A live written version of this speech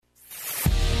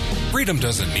Freedom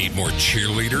doesn't need more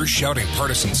cheerleaders shouting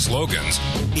partisan slogans.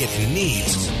 It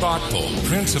needs thoughtful,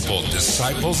 principled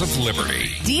disciples of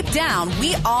liberty. Deep down,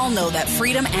 we all know that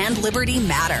freedom and liberty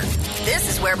matter. This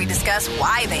is where we discuss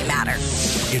why they matter.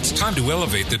 It's time to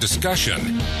elevate the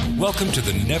discussion. Welcome to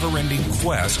the never-ending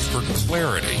quest for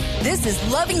clarity. This is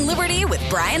Loving Liberty with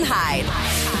Brian Hyde.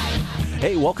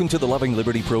 Hey, welcome to the Loving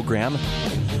Liberty program.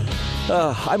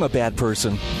 I'm a bad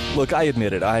person. Look, I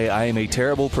admit it. I am a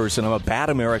terrible person. I'm a bad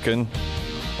American.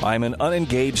 I'm an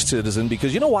unengaged citizen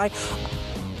because you know why?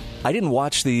 I didn't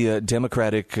watch the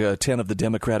 10 of the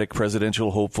Democratic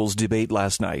presidential hopefuls debate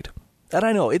last night. And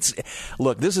I know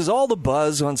look, this is all the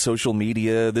buzz on social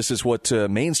media. This is what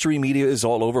mainstream media is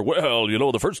all over. Well, you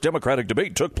know, the first Democratic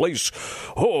debate took place.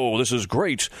 Oh, this is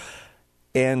great.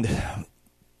 And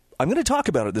I'm going to talk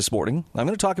about it this morning. I'm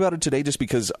going to talk about it today just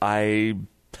because I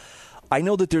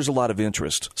know that there's a lot of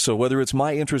interest. So whether it's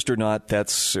my interest or not,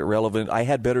 that's irrelevant. I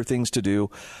had better things to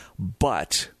do.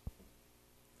 But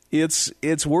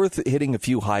it's worth hitting a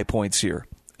few high points here.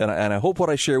 And I hope what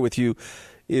I share with you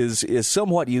is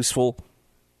somewhat useful.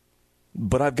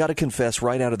 But I've got to confess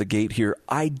right out of the gate here,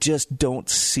 I just don't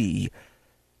see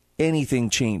anything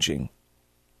changing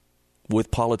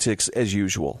with politics as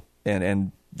usual.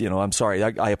 And you know, I'm sorry,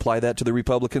 I apply that to the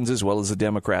Republicans as well as the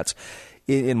Democrats.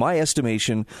 In my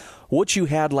estimation, what you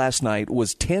had last night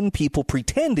was 10 people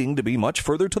pretending to be much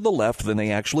further to the left than they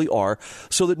actually are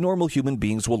so that normal human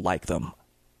beings will like them.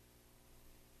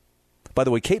 By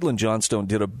the way, Caitlin Johnstone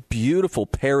did a beautiful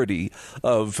parody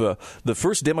of the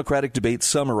first Democratic debate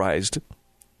summarized.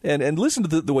 And listen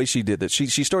to the way she did that.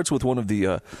 She starts with one of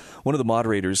the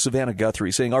moderators, Savannah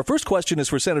Guthrie, saying, "Our first question is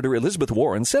for Senator Elizabeth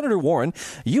Warren. Senator Warren,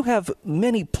 you have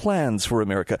many plans for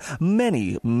America.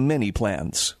 Many, many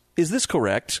plans. Is this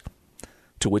correct?"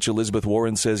 To which Elizabeth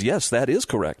Warren says, "Yes, that is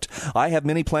correct. I have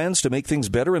many plans to make things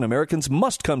better, and Americans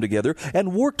must come together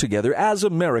and work together as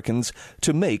Americans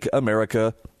to make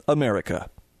America America."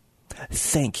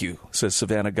 "Thank you," says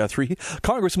Savannah Guthrie.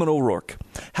 "Congressman O'Rourke,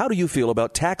 how do you feel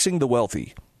about taxing the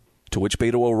wealthy?" To which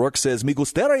Beto O'Rourke says, "Me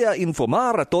gustaría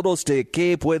informar a todos de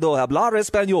que puedo hablar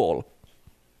español."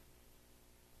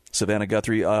 Savannah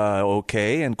Guthrie,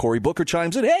 okay. And Cory Booker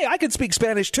chimes in, "Hey, I can speak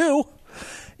Spanish too."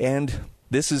 And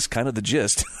this is kind of the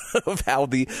gist of how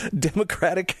the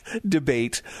Democratic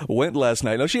debate went last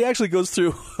night. Now, she actually goes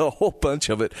through a whole bunch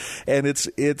of it, and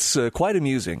it's quite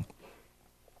amusing.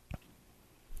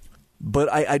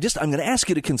 But I'm going to ask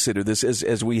you to consider this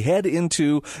as we head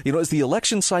into, as the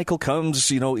election cycle comes,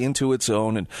 into its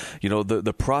own, and,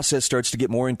 the process starts to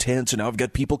get more intense, and now I've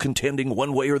got people contending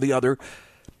one way or the other.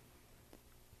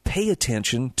 Pay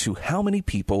attention to how many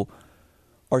people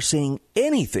are saying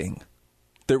anything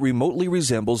that remotely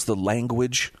resembles the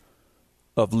language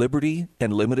of liberty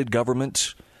and limited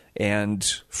government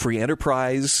and free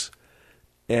enterprise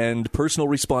and personal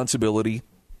responsibility.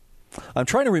 I'm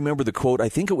trying to remember the quote. I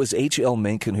think it was H.L.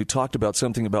 Mencken who talked about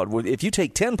something about if you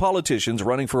take 10 politicians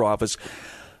running for office,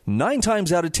 9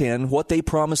 times out of 10, what they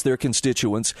promise their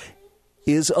constituents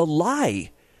is a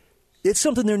lie. It's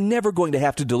something they're never going to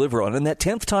have to deliver on. And that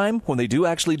 10th time, when they do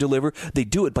actually deliver, they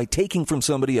do it by taking from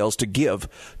somebody else to give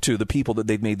to the people that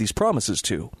they've made these promises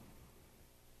to.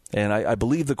 And I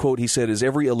believe the quote he said is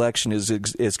every election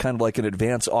is kind of like an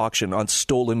advance auction on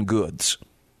stolen goods.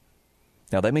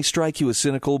 Now, that may strike you as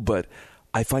cynical, but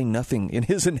I find nothing in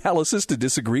his analysis to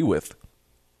disagree with.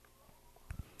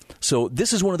 So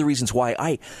this is one of the reasons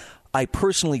why I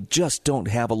personally just don't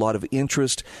have a lot of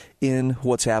interest in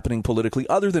what's happening politically,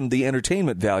 other than the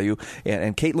entertainment value.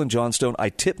 And Caitlin Johnstone, I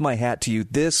tip my hat to you.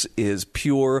 This is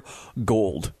pure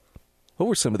gold. What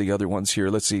were some of the other ones here?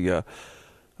 Let's see.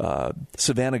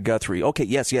 Savannah Guthrie. Okay,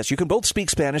 yes, you can both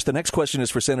speak Spanish. The next question is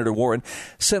for Senator Warren.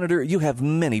 Senator, you have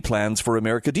many plans for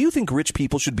America. Do you think rich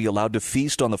people should be allowed to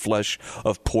feast on the flesh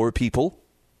of poor people?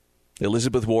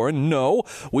 Elizabeth Warren, no.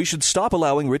 We should stop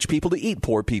allowing rich people to eat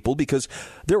poor people because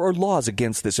there are laws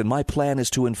against this, and my plan is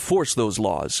to enforce those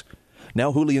laws.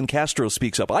 Now Julian Castro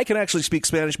speaks up. I can actually speak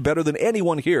Spanish better than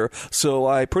anyone here, so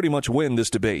I pretty much win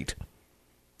this debate.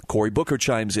 Cory Booker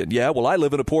chimes in. Yeah, well, I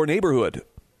live in a poor neighborhood.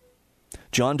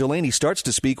 John Delaney starts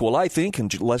to speak. Well, I think,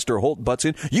 and Lester Holt butts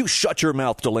in. You shut your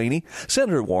mouth, Delaney.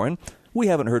 Senator Warren, we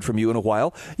haven't heard from you in a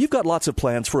while. You've got lots of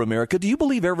plans for America. Do you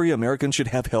believe every American should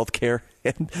have health care?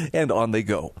 And on they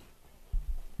go.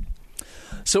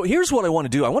 So here's what I want to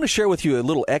do. I want to share with you a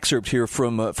little excerpt here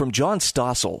from John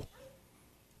Stossel.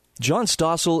 John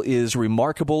Stossel is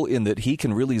remarkable in that he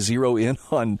can really zero in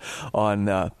on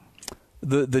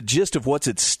the gist of what's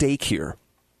at stake here.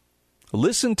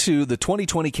 Listen to the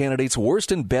 2020 candidates'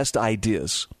 worst and best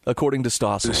ideas, according to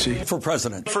Stossel. For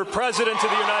president. For president of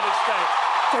the United States.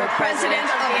 for President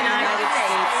of the United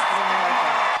States of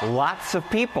America. Lots of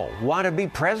people want to be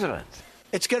president.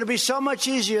 It's going to be so much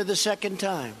easier the second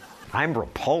time. I'm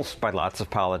repulsed by lots of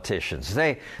politicians.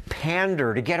 They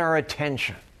pander to get our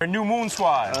attention. A new moon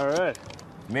squad. All right.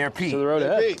 Mayor Pete. To the road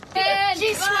ahead. And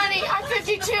she's 20, I'm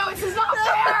 52. This is not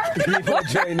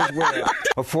fair.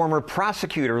 A former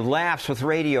prosecutor laughs with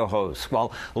radio hosts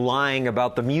while lying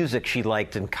about the music she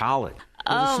liked in college.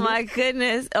 Oh, my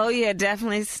goodness. Oh, yeah,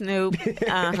 definitely Snoop.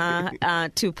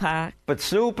 Tupac. But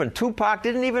Snoop and Tupac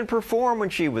didn't even perform when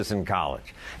she was in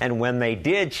college. And when they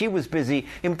did, she was busy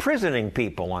imprisoning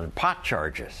people on pot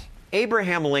charges.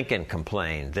 Abraham Lincoln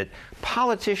complained that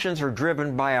politicians are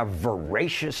driven by a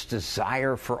voracious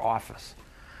desire for office.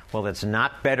 Well, it's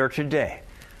not better today.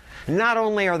 Not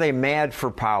only are they mad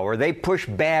for power, they push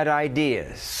bad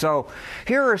ideas. So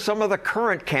here are some of the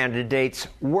current candidates'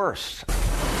 worst.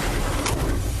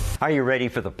 Are you ready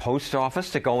for the post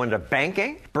office to go into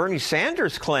banking? Bernie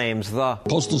Sanders claims the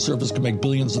Postal Service can make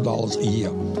billions of dollars a year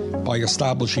by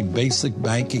establishing basic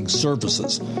banking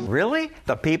services. Really?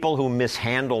 The people who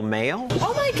mishandle mail?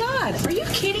 Oh, my God. Are you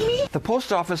kidding me? The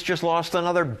post office just lost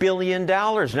another $1 billion.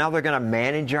 Now they're going to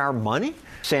manage our money?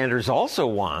 Sanders also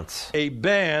wants a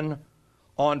ban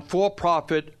on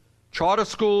for-profit charter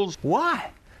schools. Why?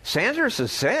 Sanders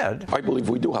has said, I believe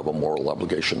we do have a moral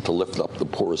obligation to lift up the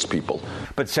poorest people.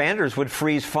 But Sanders would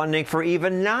freeze funding for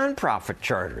even nonprofit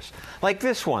charters, like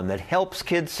this one that helps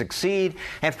kids succeed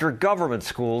after government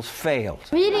schools failed.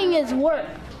 Reading is work,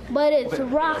 but it's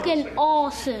rockin'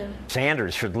 awesome.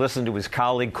 Sanders should listen to his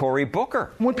colleague Cory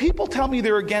Booker. When people tell me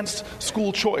they're against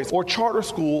school choice or charter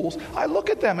schools, I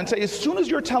look at them and say, as soon as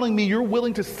you're telling me you're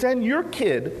willing to send your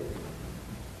kid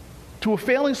to a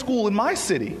failing school in my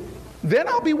city, then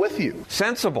I'll be with you.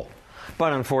 Sensible.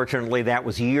 But unfortunately, that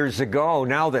was years ago.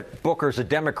 Now that Booker's a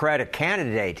Democratic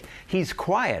candidate, he's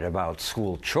quiet about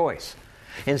school choice.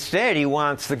 Instead, he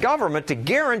wants the government to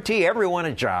guarantee everyone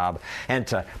a job and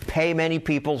to pay many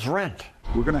people's rent.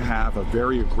 We're going to have a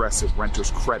very aggressive renter's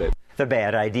credit. The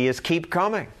bad ideas keep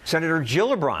coming. Senator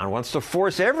Gillibrand wants to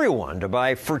force everyone to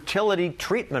buy fertility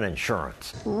treatment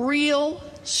insurance. Real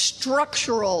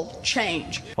structural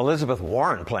change. Elizabeth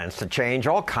Warren plans to change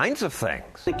all kinds of things.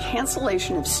 The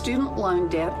cancellation of student loan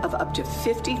debt of up to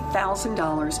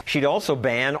 $50,000. She'd also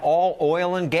ban all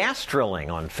oil and gas drilling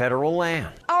on federal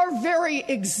land. Our very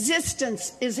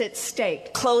existence is at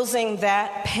stake. Closing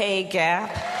that pay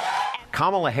gap.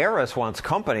 Kamala Harris wants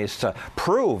companies to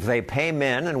prove they pay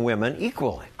men and women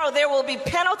equally. There will be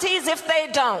penalties if they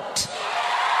don't.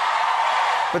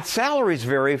 But salaries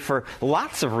vary for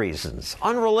lots of reasons,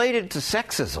 unrelated to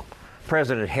sexism.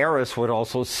 President Harris would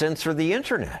also censor the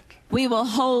internet. We will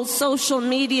hold social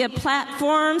media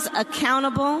platforms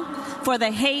accountable for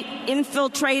the hate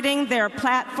infiltrating their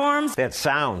platforms. That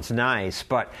sounds nice,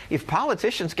 but if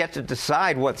politicians get to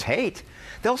decide what's hate,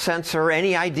 they'll censor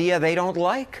any idea they don't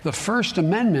like. The First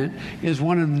Amendment is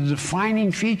one of the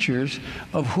defining features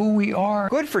of who we are.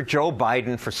 Good for Joe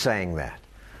Biden for saying that.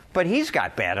 But he's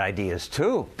got bad ideas,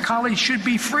 too. College should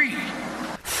be free.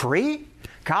 Free?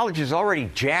 College has already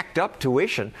jacked up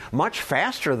tuition much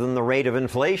faster than the rate of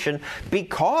inflation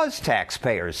because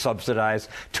taxpayers subsidize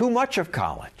too much of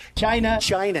college. China.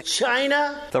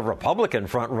 The Republican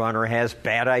frontrunner has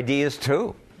bad ideas,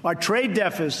 too. Our trade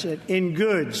deficit in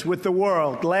goods with the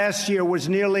world last year was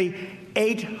nearly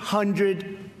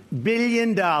 $800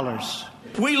 billion.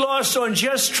 We lost on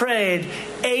just trade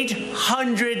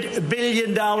 $800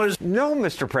 billion. No,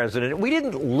 Mr. President, we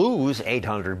didn't lose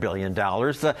 $800 billion.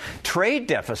 The trade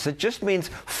deficit just means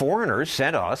foreigners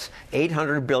sent us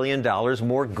 $800 billion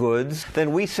more goods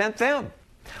than we sent them.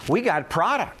 We got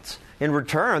products. In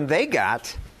return, they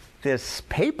got this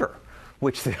paper,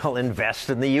 which they'll invest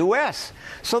in the U.S.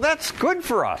 So that's good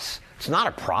for us. It's not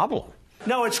a problem.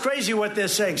 No, it's crazy what they're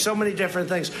saying. So many different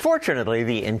things. Fortunately,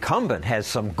 the incumbent has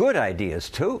some good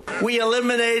ideas, too. We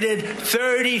eliminated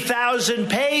 30,000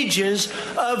 pages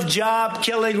of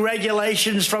job-killing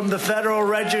regulations from the Federal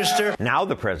Register. Now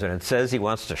the president says he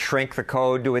wants to shrink the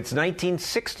code to its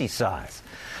 1960 size.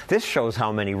 This shows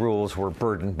how many rules we're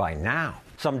burdened by now.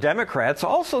 Some Democrats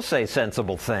also say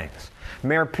sensible things.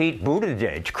 Mayor Pete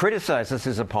Buttigieg criticizes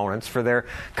his opponents for their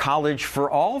College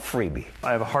for All freebie.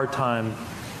 I have a hard time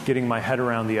getting my head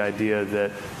around the idea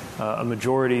that a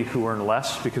majority who earn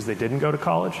less because they didn't go to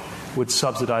college would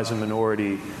subsidize a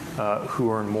minority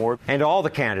who earn more. And all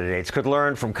the candidates could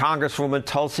learn from Congresswoman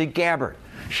Tulsi Gabbard.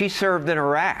 She served in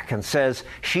Iraq and says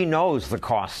she knows the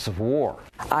costs of war.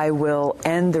 I will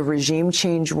end the regime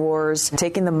change wars,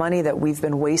 taking the money that we've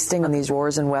been wasting on these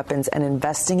wars and weapons and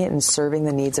investing it in serving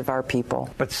the needs of our people.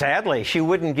 But sadly, she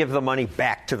wouldn't give the money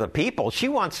back to the people. She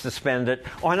wants to spend it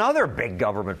on other big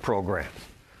government programs.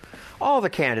 All the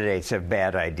candidates have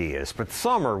bad ideas, but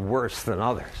some are worse than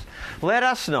others. Let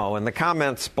us know in the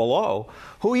comments below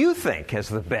who you think has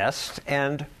the best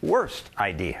and worst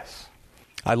ideas.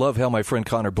 I love how my friend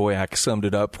Connor Boyack summed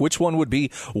it up. Which one would be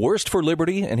worst for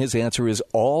liberty? And his answer is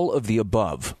all of the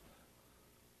above.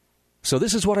 So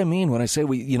this is what I mean when I say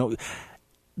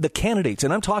the candidates,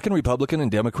 and I'm talking Republican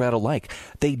and Democrat alike,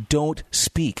 they don't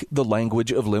speak the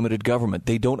language of limited government.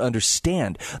 They don't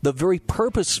understand the very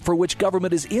purpose for which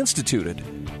government is instituted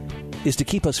is to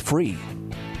keep us free.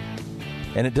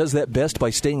 And it does that best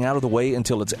by staying out of the way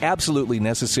until it's absolutely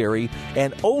necessary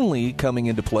and only coming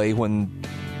into play when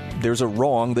there's a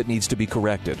wrong that needs to be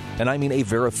corrected. And I mean a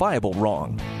verifiable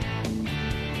wrong.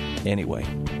 Anyway,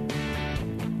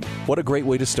 what a great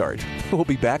way to start. We'll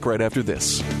be back right after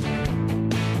this.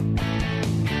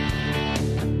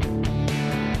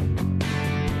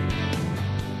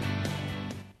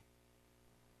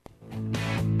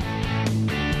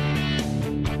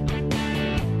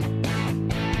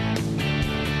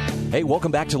 Hey,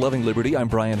 welcome back to Loving Liberty. I'm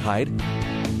Brian Hyde.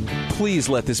 Please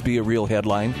let this be a real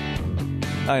headline.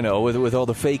 I know, with all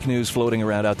the fake news floating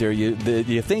around out there,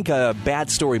 you think a bad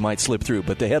story might slip through,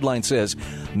 but the headline says,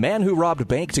 man who robbed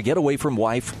bank to get away from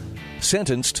wife,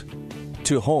 sentenced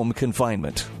to home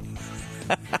confinement.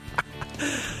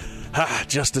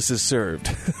 Justice is served.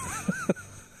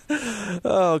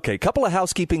 Okay, couple of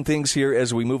housekeeping things here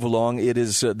as we move along.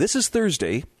 This is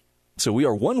Thursday, so we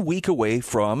are 1 week away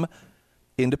from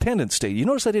Independence Day. You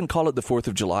notice I didn't call it the 4th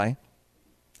of July?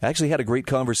 I actually had a great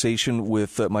conversation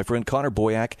with my friend Connor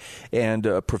Boyack and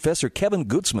Professor Kevin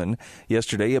Gutzman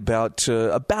yesterday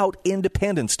about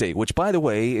Independence Day, which, by the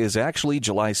way, is actually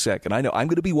July 2nd. I know I'm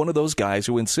going to be one of those guys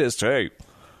who insists, hey,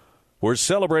 we're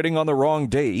celebrating on the wrong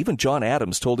day. Even John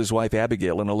Adams told his wife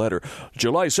Abigail in a letter,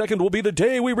 July 2nd will be the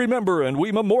day we remember and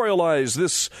we memorialize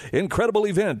this incredible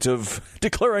event of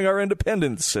declaring our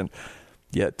independence. And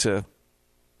yet,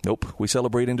 nope, we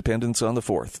celebrate independence on the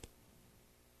 4th.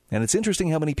 And it's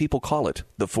interesting how many people call it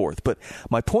the 4th. But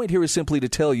my point here is simply to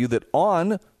tell you that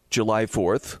on July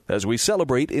 4th, as we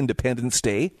celebrate Independence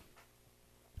Day,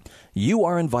 you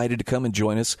are invited to come and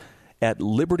join us at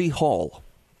Liberty Hall.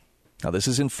 Now, this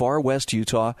is in far west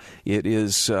Utah. It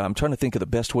is, I'm trying to think of the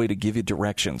best way to give you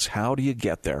directions. How do you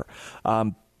get there?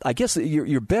 I guess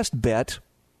your best bet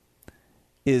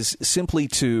is simply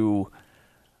to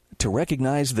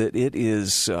recognize that it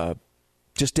is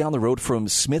just down the road from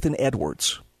Smith and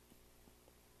Edwards.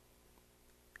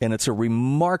 And it's a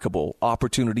remarkable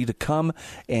opportunity to come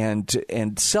and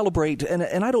celebrate.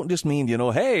 And I don't just mean,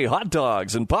 hey, hot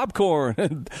dogs and popcorn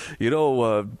and,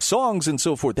 songs and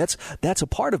so forth. That's a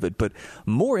part of it. But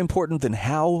more important than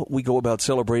how we go about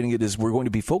celebrating it is we're going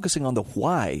to be focusing on the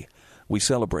why we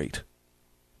celebrate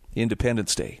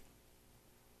Independence Day.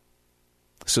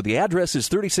 So the address is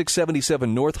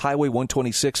 3677 North Highway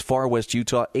 126, Far West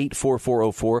Utah,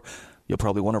 84404. You'll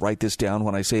probably want to write this down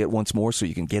when I say it once more so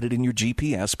you can get it in your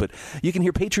GPS. But you can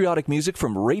hear patriotic music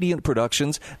from Radiant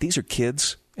Productions. These are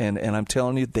kids, and I'm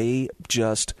telling you, they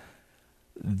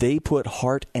put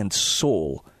heart and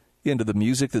soul into the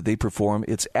music that they perform.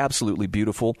 It's absolutely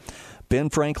beautiful. Ben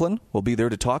Franklin will be there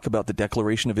to talk about the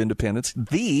Declaration of Independence.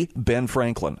 The Ben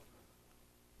Franklin.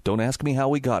 Don't ask me how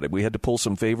we got it. We had to pull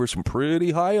some favors from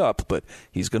pretty high up, but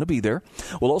he's going to be there.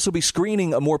 We'll also be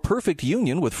screening A More Perfect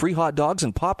Union with free hot dogs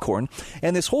and popcorn.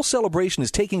 And this whole celebration is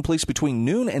taking place between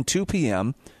noon and 2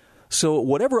 p.m. So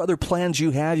whatever other plans you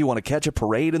have, you want to catch a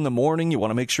parade in the morning, you want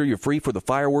to make sure you're free for the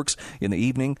fireworks in the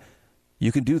evening,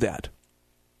 you can do that.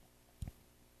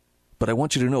 But I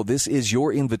want you to know this is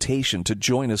your invitation to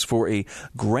join us for a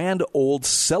grand old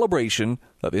celebration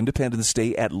of Independence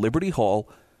Day at Liberty Hall.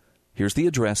 Here's the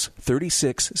address,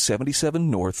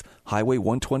 3677 North, Highway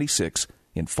 126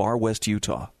 in Far West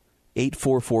Utah,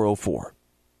 84404.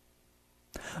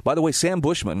 By the way, Sam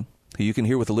Bushman, who you can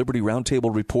hear with the Liberty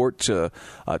Roundtable Report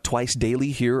twice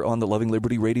daily here on the Loving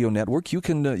Liberty Radio Network, you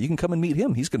can come and meet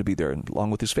him. He's going to be there along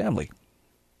with his family.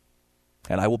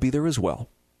 And I will be there as well,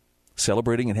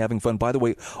 celebrating and having fun. By the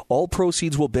way, all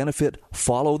proceeds will benefit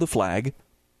Follow the Flag,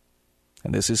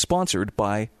 and this is sponsored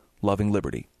by Loving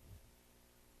Liberty.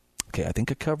 Okay, I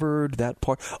think I covered that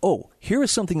part. Oh, here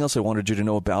is something else I wanted you to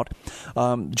know about.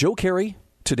 Joe Carey.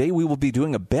 Today we will be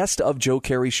doing a Best of Joe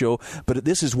Carey show, but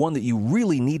this is one that you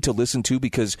really need to listen to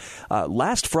because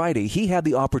last Friday he had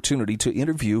the opportunity to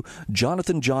interview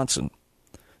Jonathan Johnson.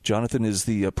 Jonathan is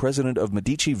the president of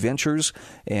Medici Ventures,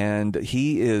 and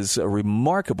he is a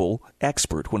remarkable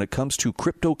expert when it comes to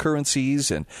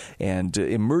cryptocurrencies and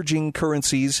emerging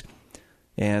currencies.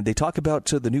 And they talk about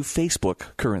the new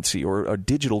Facebook currency or a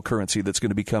digital currency that's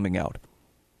going to be coming out.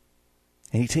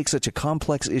 And he takes such a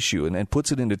complex issue and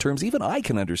puts it into terms even I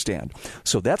can understand.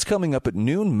 So that's coming up at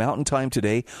noon Mountain Time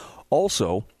today.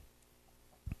 Also,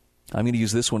 I'm going to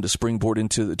use this one to springboard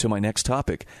into my next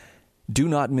topic. Do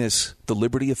not miss the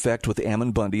Liberty Effect with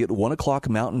Ammon Bundy at 1 o'clock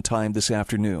Mountain Time this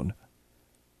afternoon.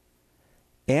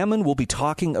 Ammon will be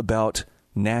talking about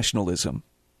nationalism.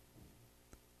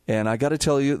 And I got to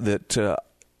tell you that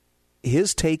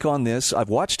his take on this, I've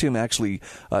watched him actually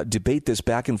debate this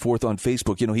back and forth on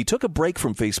Facebook. You know, he took a break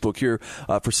from Facebook here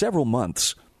for several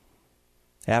months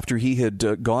after he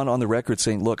had gone on the record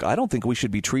saying, look, I don't think we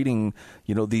should be treating,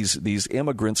 these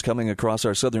immigrants coming across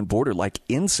our southern border like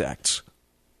insects.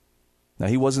 Now,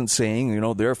 he wasn't saying,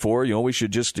 therefore, we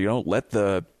should just, let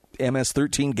the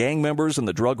MS-13 gang members and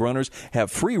the drug runners have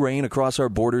free reign across our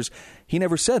borders. He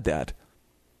never said that.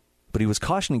 But he was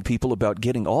cautioning people about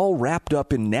getting all wrapped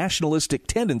up in nationalistic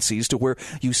tendencies to where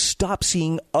you stop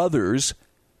seeing others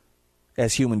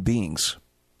as human beings.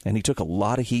 And he took a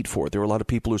lot of heat for it. There were a lot of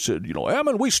people who said,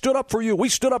 Ammon, we stood up for you. We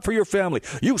stood up for your family.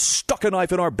 You stuck a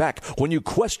knife in our back when you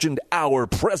questioned our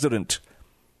president.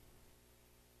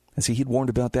 And see, he'd warned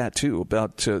about that, too,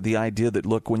 about the idea that,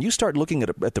 look, when you start looking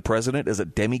at the president as a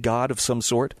demigod of some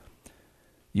sort,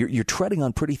 you're treading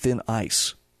on pretty thin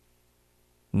ice.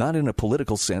 Not in a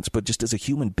political sense, but just as a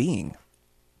human being.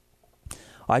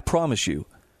 I promise you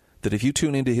that if you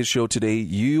tune into his show today,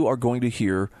 you are going to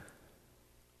hear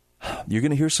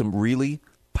some really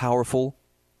powerful,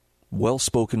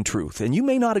 well-spoken truth. And you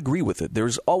may not agree with it.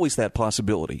 There's always that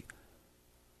possibility.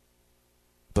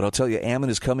 But I'll tell you, Ammon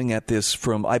is coming at this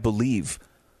from, I believe,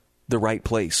 the right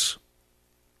place.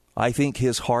 I think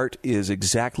his heart is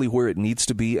exactly where it needs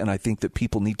to be, and I think that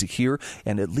people need to hear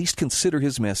and at least consider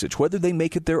his message. Whether they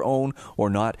make it their own or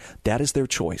not, that is their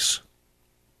choice.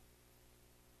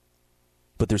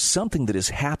 But there's something that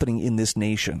is happening in this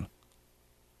nation,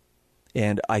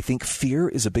 and I think fear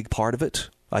is a big part of it.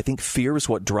 I think fear is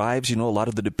what drives, a lot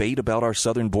of the debate about our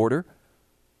southern border.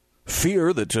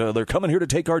 Fear that they're coming here to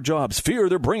take our jobs. Fear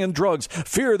they're bringing drugs.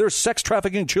 Fear they're sex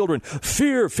trafficking children.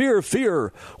 Fear, fear,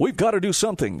 fear. We've got to do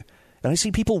something. And I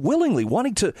see people willingly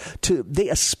wanting they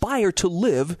aspire to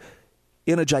live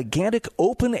in a gigantic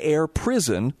open-air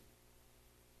prison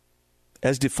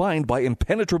as defined by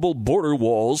impenetrable border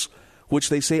walls, which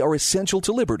they say are essential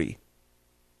to liberty.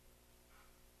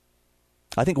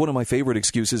 I think one of my favorite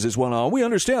excuses is, we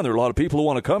understand there are a lot of people who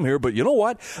want to come here, but you know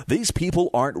what? These people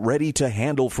aren't ready to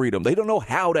handle freedom. They don't know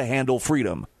how to handle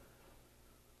freedom.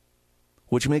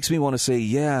 Which makes me want to say,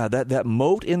 yeah, that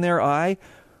mote in their eye,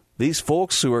 these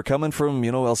folks who are coming from,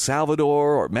 El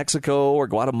Salvador or Mexico or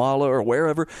Guatemala or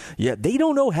wherever, yeah, they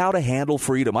don't know how to handle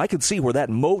freedom. I can see where that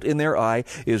mote in their eye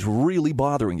is really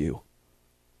bothering you.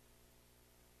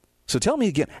 So tell me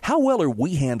again, how well are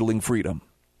we handling freedom?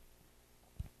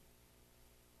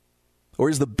 Or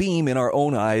is the beam in our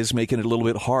own eyes making it a little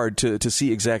bit hard to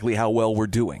see exactly how well we're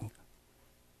doing?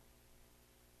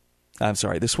 I'm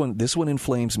sorry, this one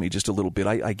inflames me just a little bit.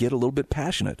 I get a little bit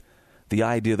passionate. The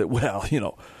idea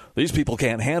that, these people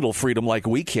can't handle freedom like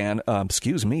we can.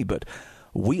 Excuse me, but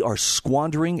we are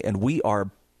squandering and we are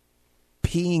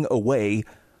peeing away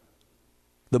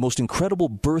the most incredible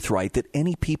birthright that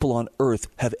any people on earth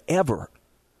have ever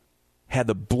had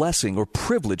the blessing or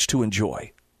privilege to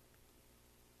enjoy.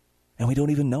 And we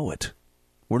don't even know it.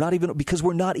 Because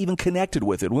we're not even connected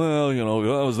with it. Well,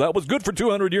 that was good for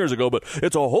 200 years ago, but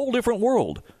it's a whole different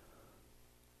world.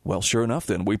 Well, sure enough,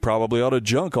 then, we probably ought to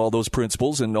junk all those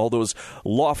principles and all those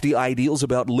lofty ideals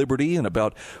about liberty and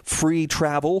about free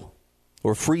travel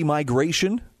or free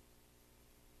migration.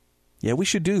 Yeah, we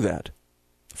should do that.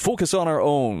 Focus on our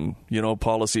own,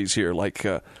 policies here, like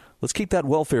let's keep that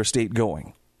welfare state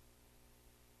going.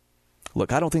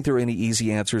 Look, I don't think there are any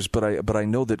easy answers, but I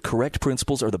know that correct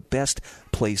principles are the best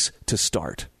place to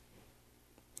start.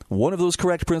 One of those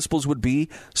correct principles would be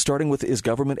starting with, is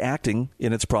government acting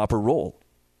in its proper role?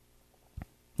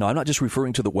 Now, I'm not just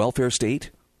referring to the welfare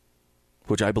state,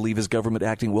 which I believe is government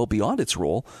acting well beyond its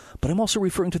role, but I'm also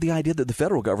referring to the idea that the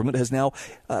federal government has now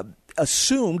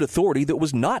assumed authority that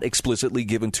was not explicitly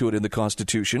given to it in the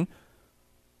Constitution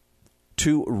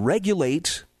to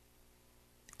regulate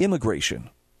immigration.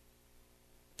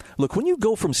 Look, when you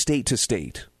go from state to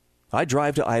state, I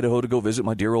drive to Idaho to go visit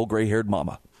my dear old gray-haired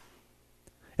mama,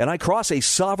 and I cross a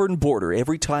sovereign border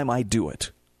every time I do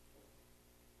it.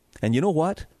 And you know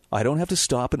what? I don't have to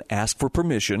stop and ask for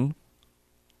permission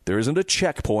There isn't a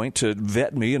checkpoint to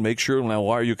vet me and make sure, now,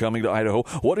 why are you coming to Idaho?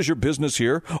 What is your business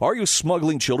here? Are you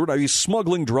smuggling children? Are you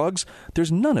smuggling drugs?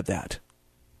 There's none of that.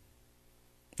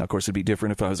 Now, of course, it'd be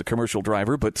different if I was a commercial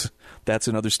driver, but that's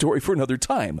another story for another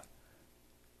time.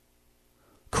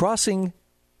 Crossing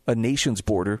a nation's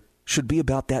border should be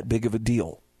about that big of a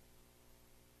deal.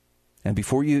 And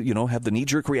before you have the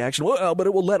knee-jerk reaction, well, but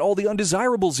it will let all the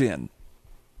undesirables in.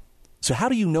 So how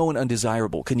do you know an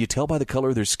undesirable? Can you tell by the color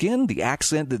of their skin, the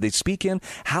accent that they speak in?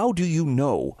 How do you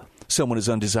know someone is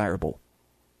undesirable?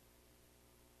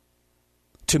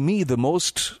 To me, the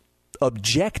most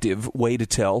objective way to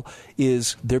tell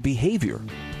is their behavior.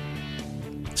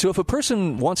 So if a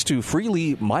person wants to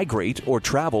freely migrate or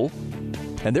travel,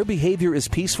 and their behavior is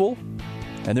peaceful,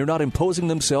 and they're not imposing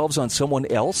themselves on someone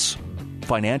else,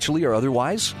 financially or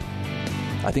otherwise,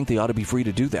 I think they ought to be free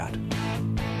to do that.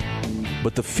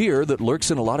 But the fear that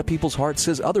lurks in a lot of people's hearts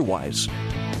says otherwise.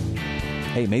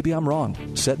 Hey, maybe I'm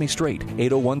wrong. Set me straight.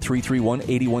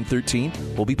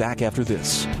 801-331-8113. We'll be back after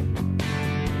this.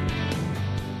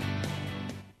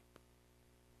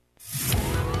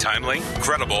 Timely,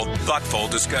 credible, thoughtful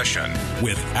discussion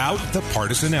without the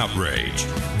partisan outrage.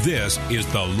 This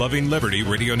is the Loving Liberty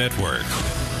Radio Network.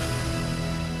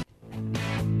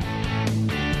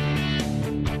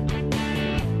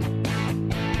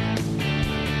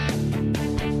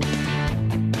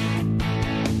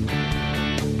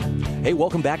 Hey,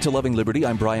 welcome back to Loving Liberty.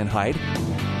 I'm Brian Hyde.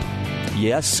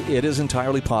 Yes, it is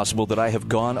entirely possible that I have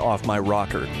gone off my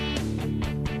rocker.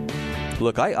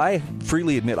 Look, I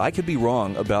freely admit I could be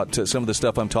wrong about some of the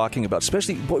stuff I'm talking about,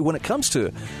 especially when it comes to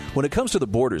the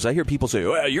borders. I hear people say,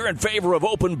 well, you're in favor of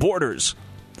open borders.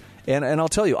 And I'll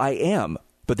tell you, I am.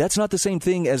 But that's not the same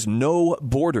thing as no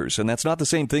borders, and that's not the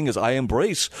same thing as I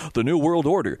embrace the New World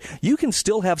Order. You can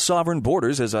still have sovereign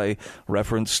borders, as I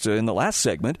referenced in the last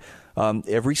segment.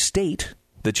 Every state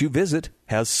that you visit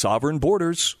has sovereign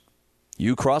borders.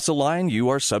 You cross a line, you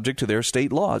are subject to their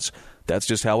state laws. That's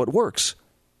just how it works.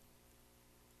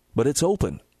 But it's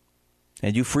open.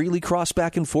 And you freely cross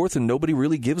back and forth, and nobody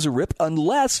really gives a rip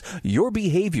unless your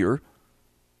behavior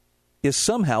is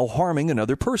somehow harming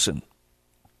another person.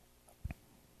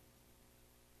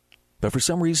 But for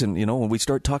some reason, when we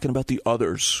start talking about the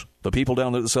others, the people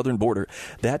down at the southern border,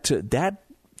 that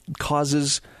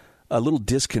causes a little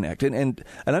disconnect. And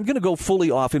I'm going to go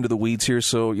fully off into the weeds here,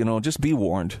 so, just be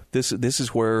warned. This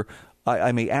is where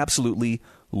I may absolutely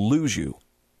lose you.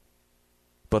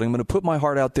 But I'm going to put my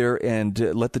heart out there and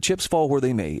let the chips fall where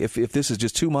they may. If this is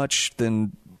just too much,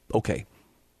 then okay.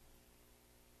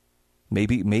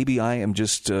 Maybe I am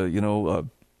just, a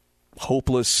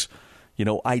hopeless,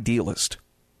 idealist.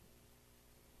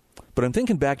 But I'm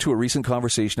thinking back to a recent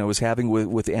conversation I was having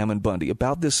with Ammon Bundy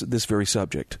about this very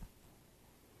subject.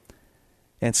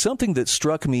 And something that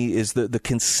struck me is the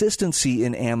consistency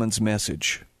in Ammon's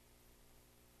message.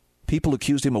 People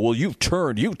accused him of, well, you've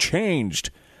changed.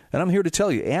 And I'm here to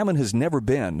tell you, Ammon has never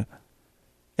been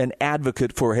an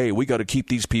advocate for, hey, we got to keep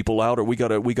these people out, or we got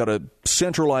to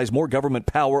centralize more government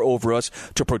power over us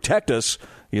to protect us,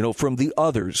 from the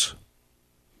others.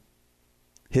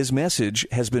 His message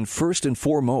has been first and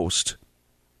foremost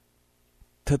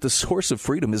that the source of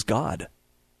freedom is God.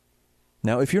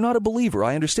 Now, if you're not a believer,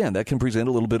 I understand that can present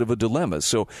a little bit of a dilemma.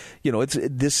 So,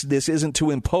 this isn't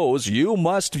to impose you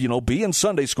must, be in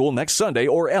Sunday school next Sunday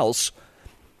or else.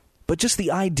 But just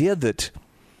the idea that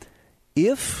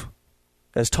if,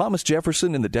 as Thomas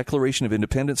Jefferson in the Declaration of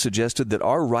Independence suggested, that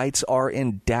our rights are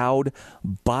endowed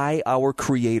by our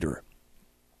Creator,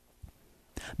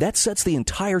 that sets the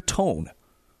entire tone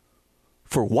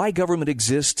for why government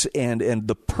exists and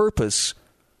the purpose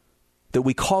that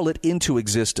we call it into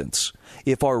existence.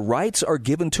 If our rights are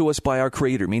given to us by our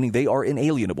Creator, meaning they are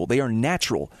inalienable, they are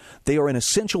natural, they are an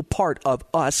essential part of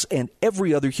us and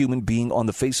every other human being on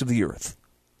the face of the earth.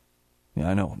 Yeah,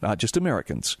 I know, not just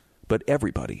Americans, but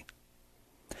everybody.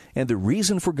 And the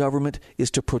reason for government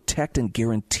is to protect and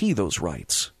guarantee those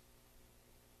rights.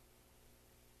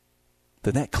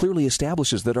 Then that clearly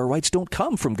establishes that our rights don't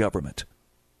come from government.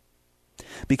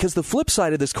 Because the flip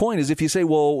side of this coin is if you say,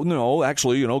 well, no,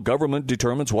 actually, government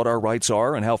determines what our rights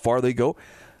are and how far they go,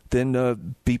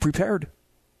 then be prepared.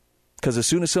 Because as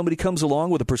soon as somebody comes along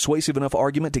with a persuasive enough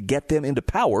argument to get them into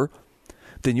power,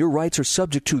 then your rights are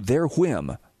subject to their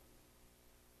whim,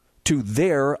 to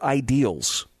their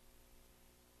ideals.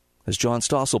 As John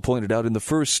Stossel pointed out in the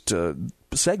first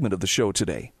segment of the show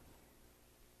today,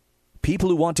 people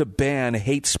who want to ban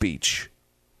hate speech,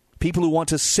 people who want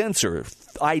to censor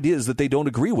ideas that they don't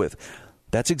agree with,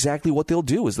 that's exactly what they'll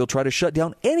do, is they'll try to shut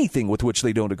down anything with which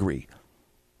they don't agree.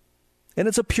 And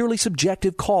it's a purely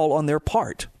subjective call on their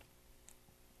part.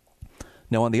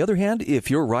 Now, on the other hand, if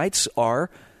your rights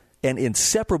are an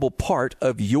inseparable part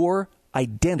of your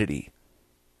identity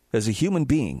as a human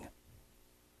being,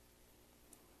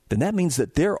 then that means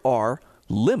that there are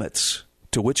limits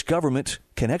to which government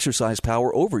can exercise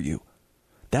power over you.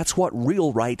 That's what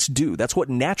real rights do. That's what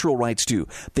natural rights do.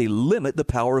 They limit the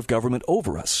power of government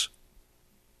over us.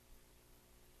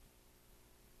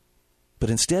 But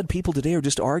instead, people today are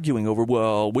just arguing over,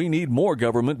 well, we need more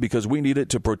government because we need it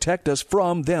to protect us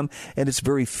from them. And it's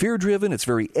very fear-driven. It's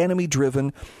very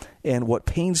enemy-driven. And what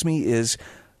pains me is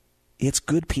it's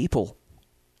good people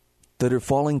that are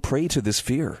falling prey to this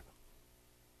fear.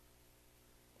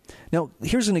 Now,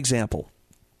 here's an example.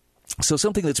 So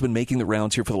something that's been making the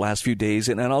rounds here for the last few days,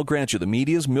 and I'll grant you, the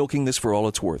media is milking this for all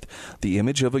it's worth. The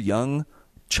image of a young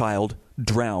child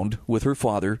drowned with her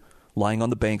father lying on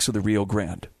the banks of the Rio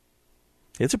Grande.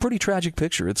 It's a pretty tragic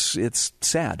picture. It's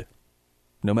sad,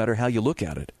 no matter how you look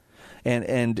at it.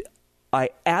 And I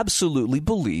absolutely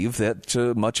believe that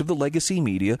much of the legacy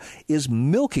media is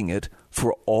milking it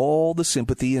for all the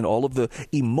sympathy and all of the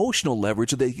emotional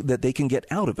leverage that they can get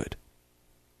out of it.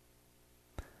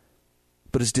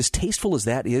 But as distasteful as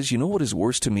that is, you know what is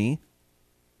worse to me?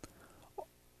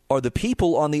 Are the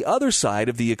people on the other side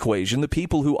of the equation, the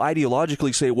people who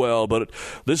ideologically say, well, but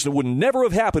this would never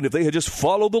have happened if they had just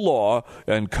followed the law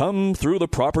and come through the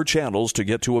proper channels to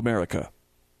get to America.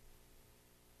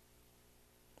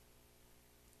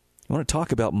 I want to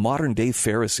talk about modern-day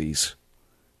Pharisees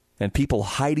and people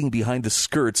hiding behind the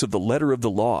skirts of the letter of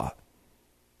the law.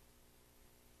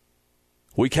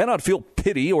 We cannot feel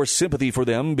pity or sympathy for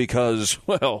them because,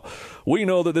 well, we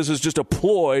know that this is just a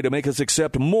ploy to make us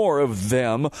accept more of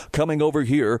them coming over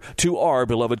here to our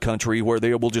beloved country where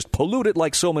they will just pollute it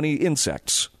like so many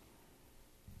insects.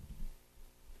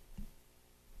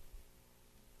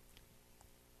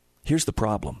 Here's the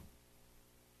problem.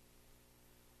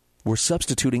 We're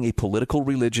substituting a political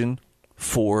religion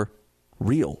for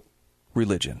real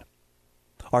religion.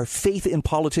 Our faith in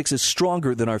politics is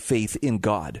stronger than our faith in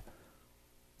God.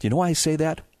 Do you know why I say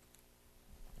that?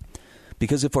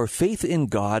 Because if our faith in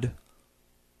God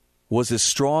was as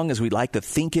strong as we'd like to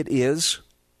think it is,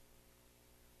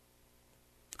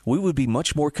 we would be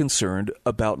much more concerned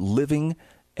about living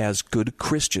as good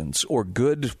Christians or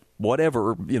good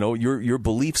whatever, your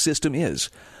belief system is.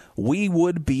 We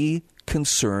would be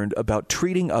concerned about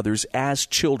treating others as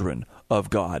children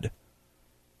of God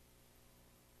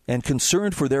and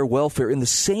concerned for their welfare in the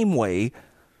same way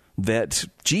that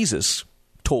Jesus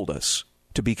told us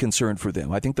to be concerned for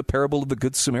them. I think the parable of the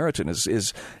Good Samaritan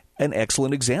is an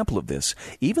excellent example of this.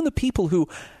 Even the people who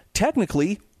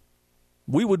technically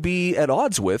we would be at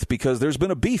odds with because there's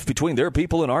been a beef between their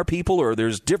people and our people, or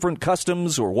there's different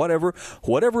customs or whatever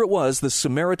it was, the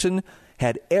Samaritan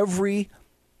had every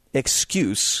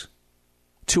excuse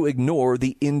to ignore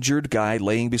the injured guy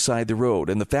laying beside the road.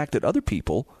 And the fact that other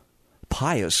people,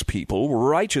 pious people,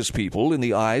 righteous people in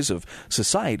the eyes of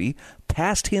society,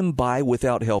 passed him by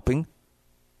without helping,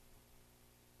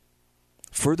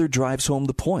 further drives home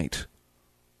the point.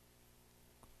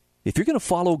 If you're going to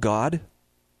follow God,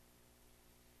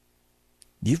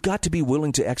 you've got to be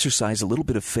willing to exercise a little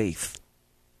bit of faith.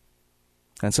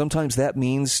 And sometimes that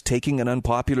means taking an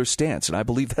unpopular stance. And I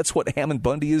believe that's what Hammond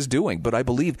Bundy is doing. But I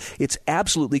believe it's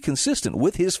absolutely consistent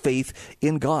with his faith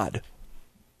in God.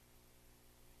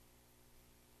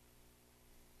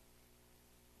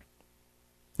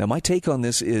 Now, my take on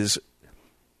this is,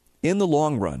 in the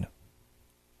long run,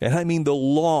 and I mean the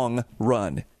long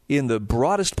run, in the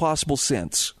broadest possible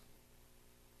sense,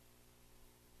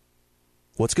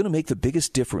 what's going to make the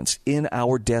biggest difference in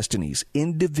our destinies,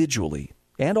 individually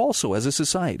and also as a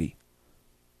society,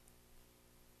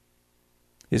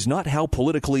 is not how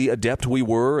politically adept we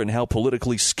were and how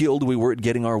politically skilled we were at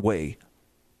getting our way.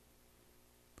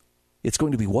 It's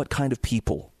going to be what kind of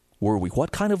people were we?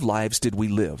 What kind of lives did we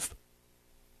live?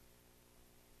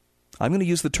 I'm going to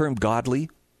use the term godly.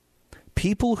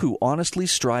 People who honestly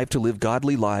strive to live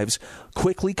godly lives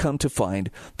quickly come to find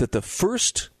that the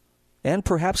first and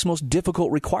perhaps most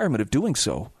difficult requirement of doing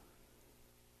so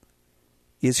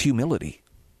is humility.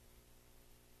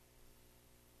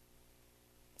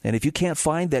 And if you can't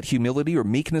find that humility or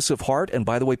meekness of heart, and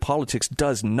by the way, politics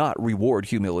does not reward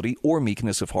humility or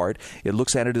meekness of heart. It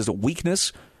looks at it as a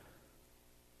weakness.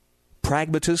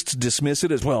 Pragmatists dismiss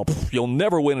it as, well, you'll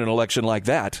never win an election like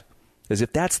that, as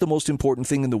if that's the most important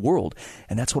thing in the world.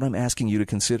 And that's what I'm asking you to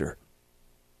consider.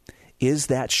 Is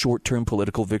that short-term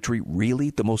political victory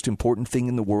really the most important thing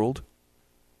in the world?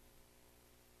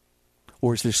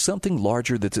 Or is there something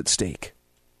larger that's at stake?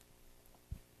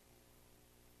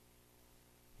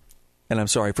 And I'm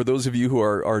sorry, for those of you who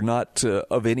are not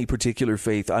of any particular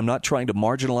faith, I'm not trying to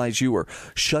marginalize you or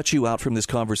shut you out from this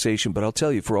conversation, but I'll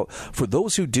tell you, for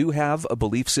those who do have a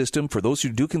belief system, for those who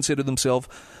do consider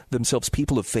themselves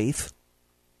people of faith,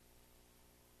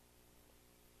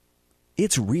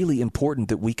 it's really important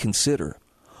that we consider,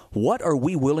 what are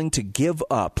we willing to give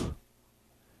up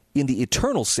in the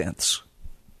eternal sense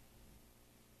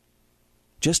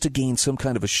just to gain some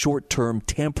kind of a short-term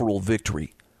temporal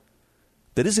victory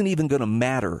that isn't even going to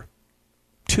matter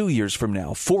 2 years from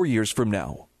now, 4 years from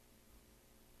now?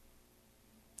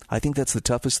 I think that's the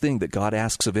toughest thing that God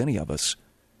asks of any of us,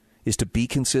 is to be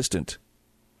consistent.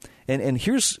 And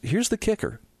here's the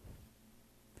kicker.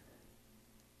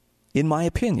 In my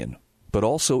opinion, but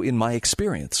also in my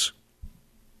experience,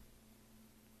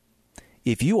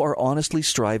 if you are honestly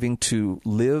striving to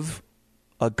live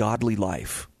a godly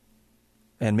life,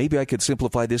 and maybe I could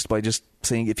simplify this by just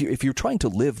saying, if you're trying to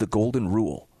live the golden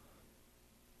rule,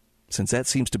 since that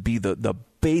seems to be the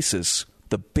basis,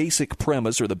 the basic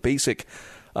premise, or the basic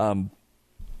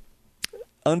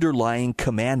underlying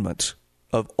commandment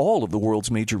of all of the world's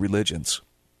major religions.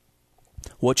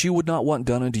 What you would not want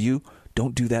done unto you,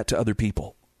 don't do that to other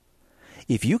people.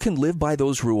 If you can live by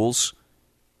those rules,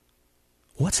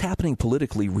 what's happening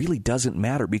politically really doesn't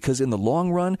matter, because in the long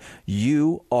run,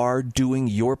 you are doing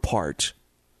your part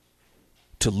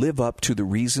to live up to the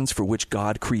reasons for which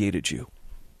God created you.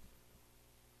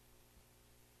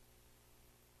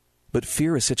 But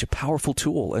fear is such a powerful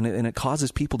tool, and it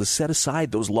causes people to set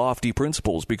aside those lofty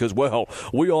principles because, well,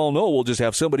 we all know we'll just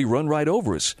have somebody run right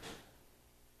over us.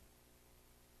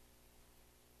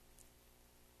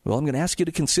 Well, I'm going to ask you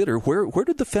to consider, where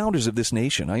did the founders of this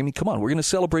nation, I mean, come on, we're going to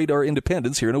celebrate our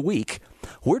independence here in a week.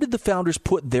 Where did the founders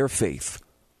put their faith?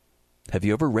 Have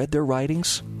you ever read their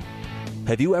writings?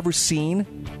 Have you ever seen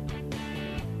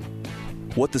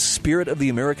what the spirit of the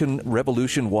American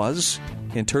Revolution was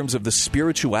in terms of the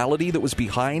spirituality that was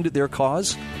behind their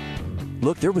cause?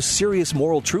 Look, there was serious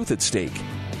moral truth at stake.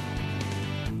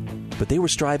 But they were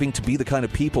striving to be the kind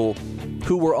of people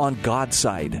who were on God's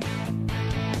side,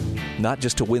 not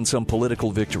just to win some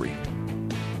political victory.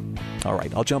 All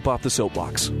right, I'll jump off the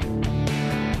soapbox.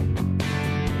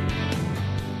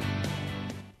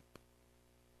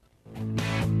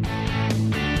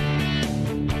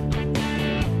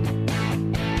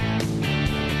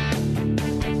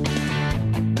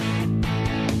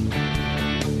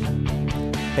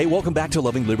 Hey, welcome back to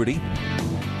Loving Liberty.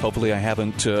 Hopefully I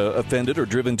haven't offended or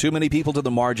driven too many people to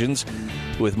the margins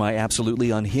with my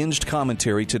absolutely unhinged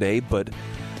commentary today, but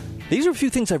these are a few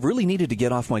things I've really needed to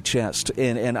get off my chest,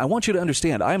 and I want you to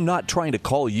understand, I'm not trying to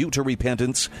call you to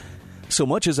repentance so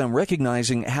much as I'm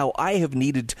recognizing how I have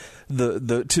needed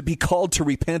to be called to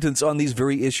repentance on these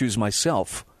very issues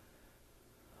myself.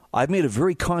 I've made a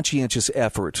very conscientious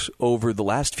effort over the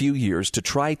last few years to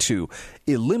try to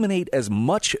eliminate as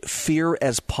much fear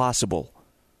as possible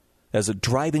as a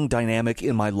driving dynamic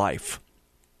in my life.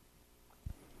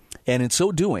 And in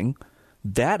so doing,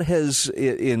 that has,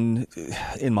 in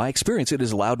my experience, it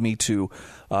has allowed me to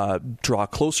draw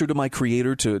closer to my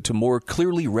Creator, to more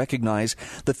clearly recognize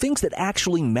the things that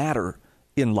actually matter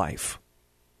in life.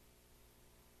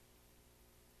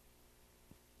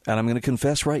 And I'm going to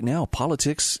confess right now,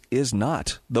 politics is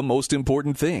not the most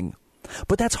important thing.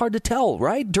 But that's hard to tell,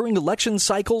 right? During election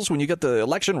cycles, when you get the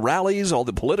election rallies, all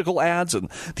the political ads, and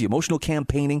the emotional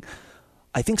campaigning,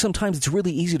 I think sometimes it's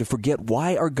really easy to forget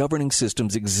why our governing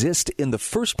systems exist in the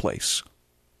first place.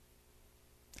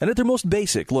 And at their most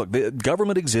basic, look, the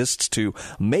government exists to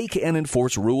make and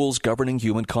enforce rules governing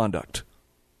human conduct.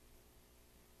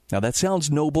 Now, that sounds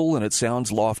noble and it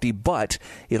sounds lofty, but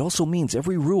it also means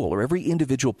every rule or every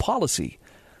individual policy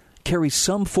carries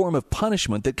some form of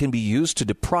punishment that can be used to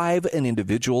deprive an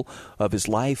individual of his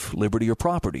life, liberty, or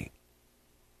property.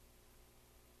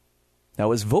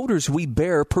 Now, as voters, we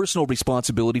bear personal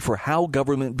responsibility for how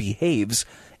government behaves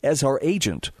as our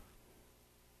agent.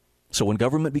 So when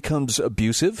government becomes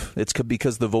abusive, it's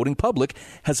because the voting public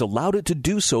has allowed it to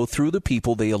do so through the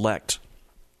people they elect.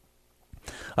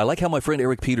 I like how my friend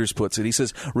Eric Peters puts it. He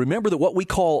says, remember that what we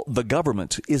call the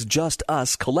government is just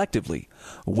us collectively.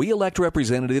 We elect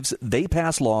representatives, they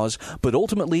pass laws, but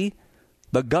ultimately,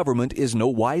 the government is no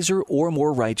wiser or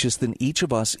more righteous than each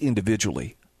of us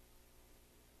individually.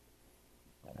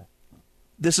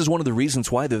 This is one of the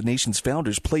reasons why the nation's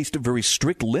founders placed very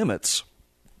strict limits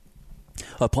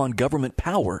upon government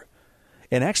power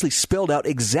and actually spelled out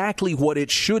exactly what it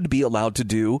should be allowed to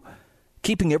do,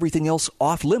 keeping everything else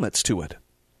off limits to it.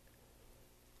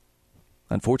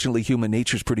 Unfortunately, human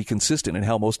nature is pretty consistent in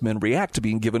how most men react to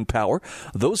being given power.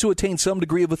 Those who attain some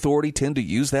degree of authority tend to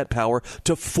use that power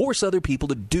to force other people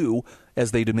to do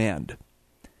as they demand.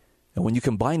 And when you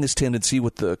combine this tendency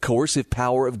with the coercive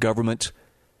power of government,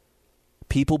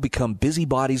 people become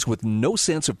busybodies with no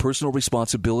sense of personal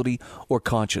responsibility or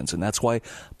conscience. And that's why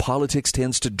politics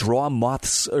tends to draw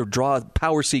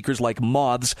power seekers like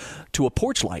moths to a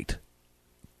porch light.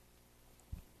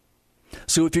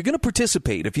 So if you're going to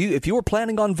participate, if you are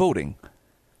planning on voting,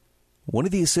 one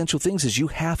of the essential things is you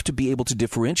have to be able to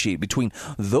differentiate between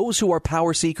those who are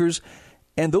power seekers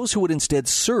and those who would instead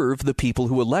serve the people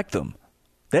who elect them.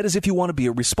 That is, if you want to be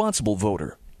a responsible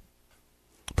voter.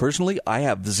 Personally, I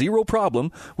have zero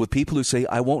problem with people who say,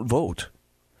 I won't vote.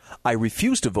 I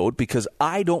refuse to vote because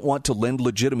I don't want to lend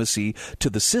legitimacy to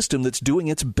the system that's doing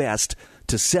its best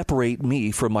to separate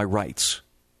me from my rights.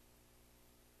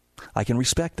 I can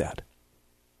respect that.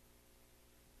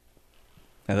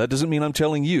 Now, that doesn't mean I'm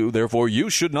telling you, therefore, you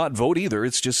should not vote either.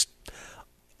 It's just,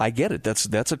 I get it.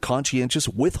 That's a conscientious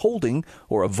withholding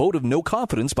or a vote of no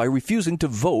confidence by refusing to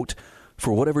vote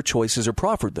for whatever choices are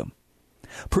proffered them.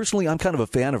 Personally, I'm kind of a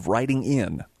fan of writing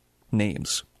in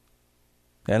names.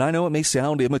 And I know it may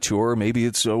sound immature. Maybe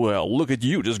it's, oh, well, look at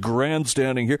you just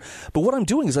grandstanding here. But what I'm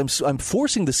doing is I'm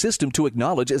forcing the system to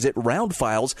acknowledge as it round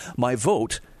files my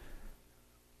vote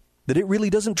that it really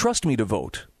doesn't trust me to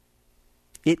vote.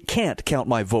 It can't count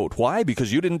my vote. Why?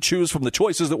 Because you didn't choose from the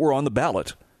choices that were on the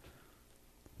ballot.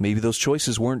 Maybe those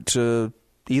choices weren't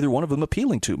either one of them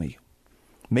appealing to me.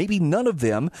 Maybe none of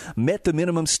them met the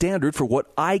minimum standard for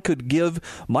what I could give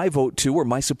my vote to or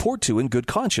my support to in good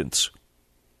conscience.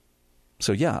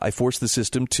 So yeah, I forced the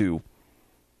system to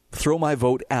throw my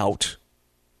vote out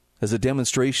as a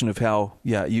demonstration of how,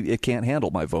 it can't handle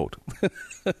my vote.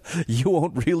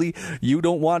 You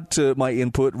don't want my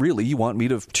input, really. You want me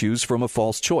to choose from a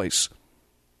false choice.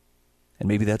 And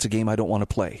maybe that's a game I don't want to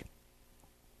play.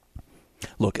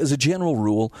 Look, as a general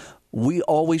rule, we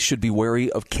always should be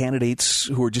wary of candidates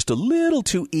who are just a little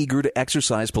too eager to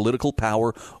exercise political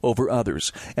power over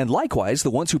others. And likewise, the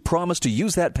ones who promise to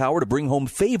use that power to bring home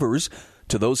favors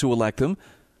to those who elect them,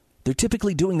 they're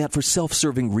typically doing that for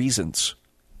self-serving reasons.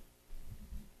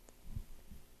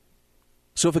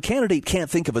 So if a candidate can't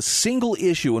think of a single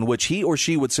issue in which he or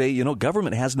she would say,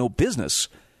 government has no business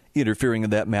interfering in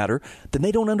that matter, then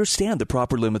they don't understand the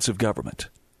proper limits of government.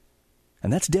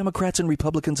 And that's Democrats and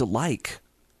Republicans alike.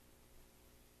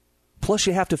 Plus,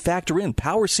 you have to factor in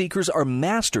power seekers are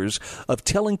masters of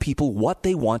telling people what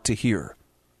they want to hear.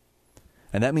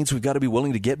 And that means we've got to be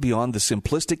willing to get beyond the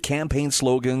simplistic campaign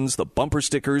slogans, the bumper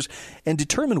stickers, and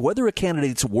determine whether a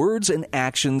candidate's words and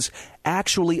actions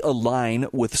actually align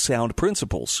with sound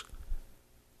principles.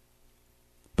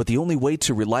 But the only way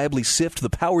to reliably sift the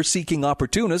power-seeking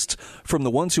opportunists from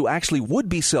the ones who actually would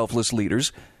be selfless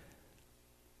leaders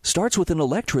starts with an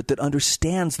electorate that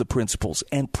understands the principles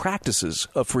and practices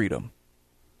of freedom.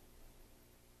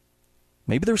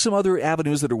 Maybe there's some other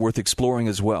avenues that are worth exploring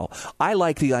as well. I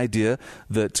like the idea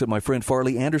that my friend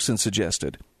Farley Anderson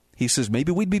suggested. He says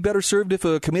maybe we'd be better served if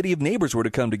a committee of neighbors were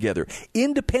to come together,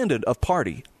 independent of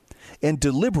party, and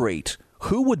deliberate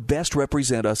who would best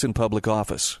represent us in public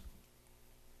office.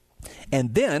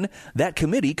 And then that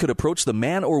committee could approach the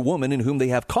man or woman in whom they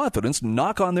have confidence,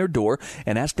 knock on their door,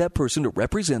 and ask that person to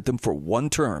represent them for one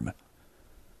term.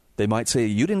 They might say,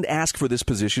 you didn't ask for this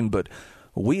position, but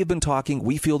we have been talking.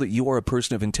 We feel that you are a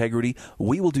person of integrity.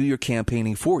 We will do your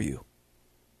campaigning for you.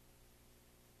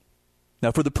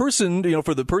 Now, for the person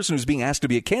who's being asked to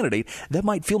be a candidate, that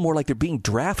might feel more like they're being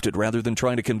drafted rather than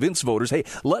trying to convince voters, hey,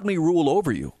 let me rule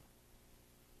over you.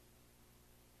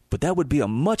 But that would be a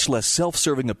much less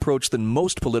self-serving approach than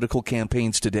most political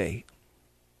campaigns today.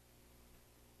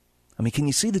 I mean, can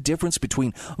you see the difference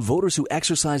between voters who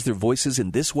exercise their voices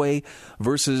in this way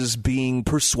versus being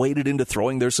persuaded into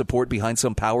throwing their support behind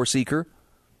some power seeker?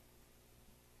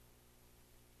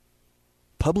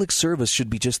 Public service should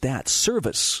be just that,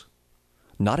 service,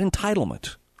 not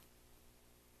entitlement.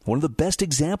 One of the best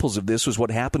examples of this was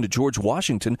what happened to George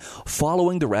Washington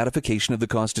following the ratification of the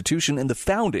Constitution and the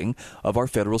founding of our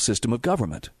federal system of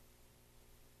government.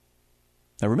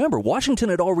 Now remember, Washington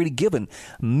had already given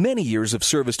many years of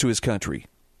service to his country.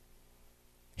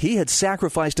 He had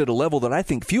sacrificed at a level that I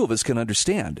think few of us can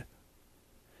understand.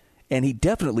 And he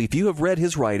definitely, if you have read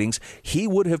his writings, he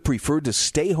would have preferred to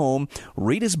stay home,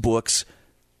 read his books,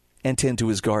 and tend to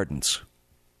his gardens.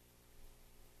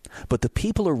 But the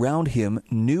people around him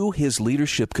knew his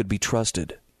leadership could be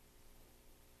trusted.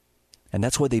 And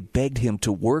that's why they begged him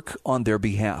to work on their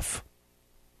behalf.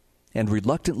 And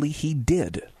reluctantly, he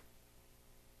did.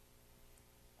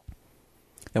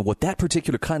 And what that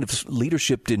particular kind of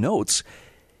leadership denotes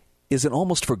is an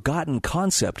almost forgotten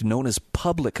concept known as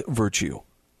public virtue,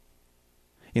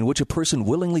 in which a person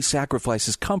willingly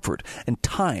sacrifices comfort and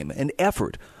time and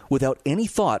effort without any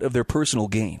thought of their personal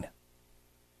gain.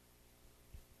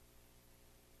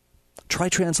 Try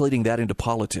translating that into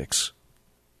politics.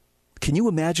 Can you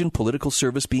imagine political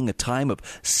service being a time of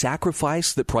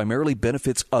sacrifice that primarily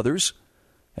benefits others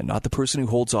and not the person who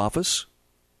holds office?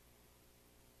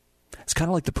 It's kind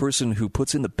of like the person who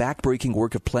puts in the backbreaking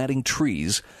work of planting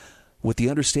trees with the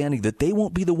understanding that they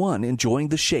won't be the one enjoying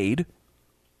the shade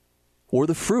or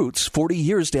the fruits 40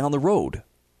 years down the road.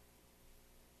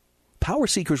 Power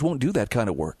seekers won't do that kind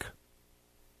of work.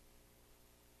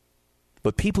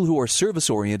 But people who are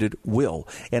service-oriented will,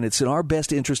 and it's in our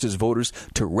best interest as voters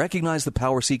to recognize the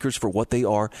power seekers for what they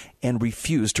are and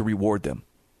refuse to reward them.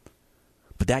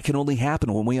 But that can only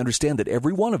happen when we understand that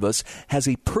every one of us has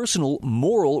a personal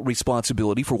moral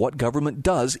responsibility for what government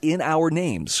does in our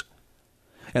names,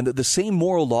 and that the same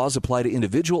moral laws apply to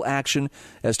individual action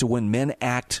as to when men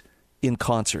act in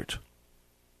concert.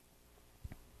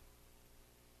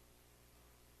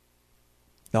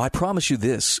 Now, I promise you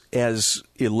this, as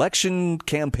election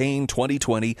campaign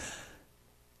 2020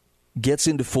 gets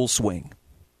into full swing,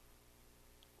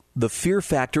 the fear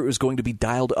factor is going to be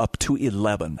dialed up to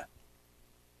 11.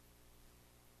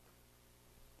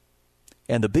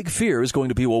 And the big fear is going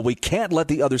to be, well, we can't let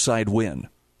the other side win.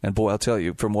 And boy, I'll tell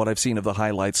you, from what I've seen of the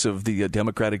highlights of the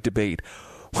Democratic debate,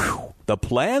 the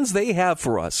plans they have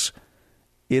for us,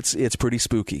 it's pretty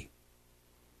spooky.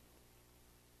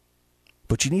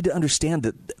 But you need to understand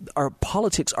that our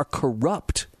politics are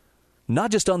corrupt,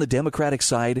 not just on the Democratic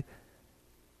side.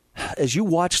 As you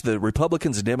watch the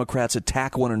Republicans and Democrats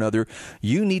attack one another,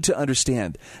 you need to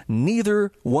understand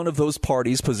neither one of those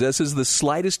parties possesses the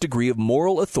slightest degree of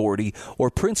moral authority or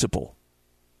principle.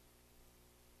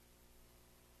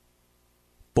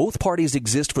 Both parties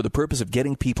exist for the purpose of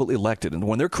getting people elected. And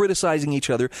when they're criticizing each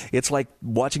other, it's like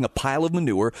watching a pile of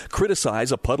manure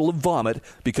criticize a puddle of vomit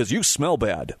because you smell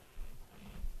bad.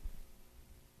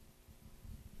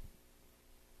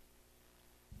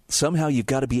 Somehow you've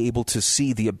got to be able to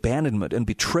see the abandonment and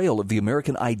betrayal of the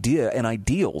American idea and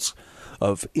ideals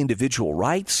of individual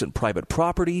rights and private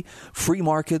property, free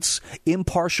markets,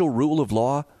 impartial rule of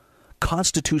law,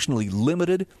 constitutionally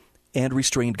limited and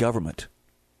restrained government.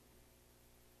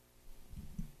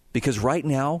 Because right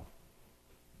now,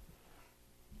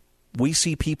 we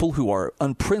see people who are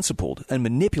unprincipled and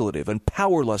manipulative and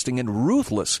power-lusting and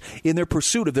ruthless in their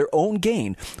pursuit of their own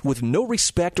gain with no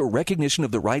respect or recognition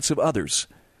of the rights of others.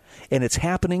 And it's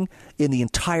happening in the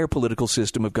entire political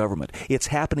system of government. It's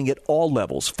happening at all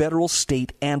levels, federal,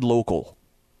 state, and local.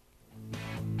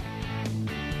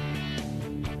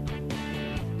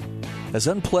 As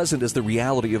unpleasant as the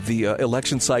reality of the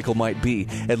election cycle might be,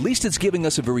 at least it's giving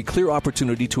us a very clear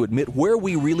opportunity to admit where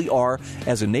we really are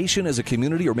as a nation, as a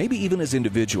community, or maybe even as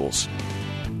individuals.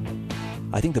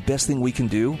 I think the best thing we can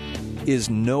do is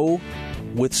know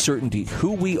with certainty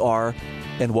who we are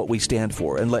and what we stand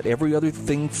for, and let every other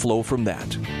thing flow from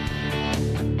that.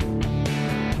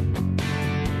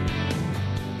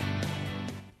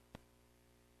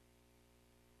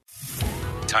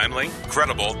 Timely,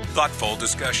 credible, thoughtful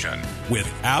discussion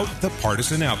without the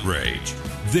partisan outrage.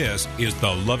 This is the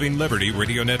Loving Liberty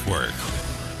Radio Network.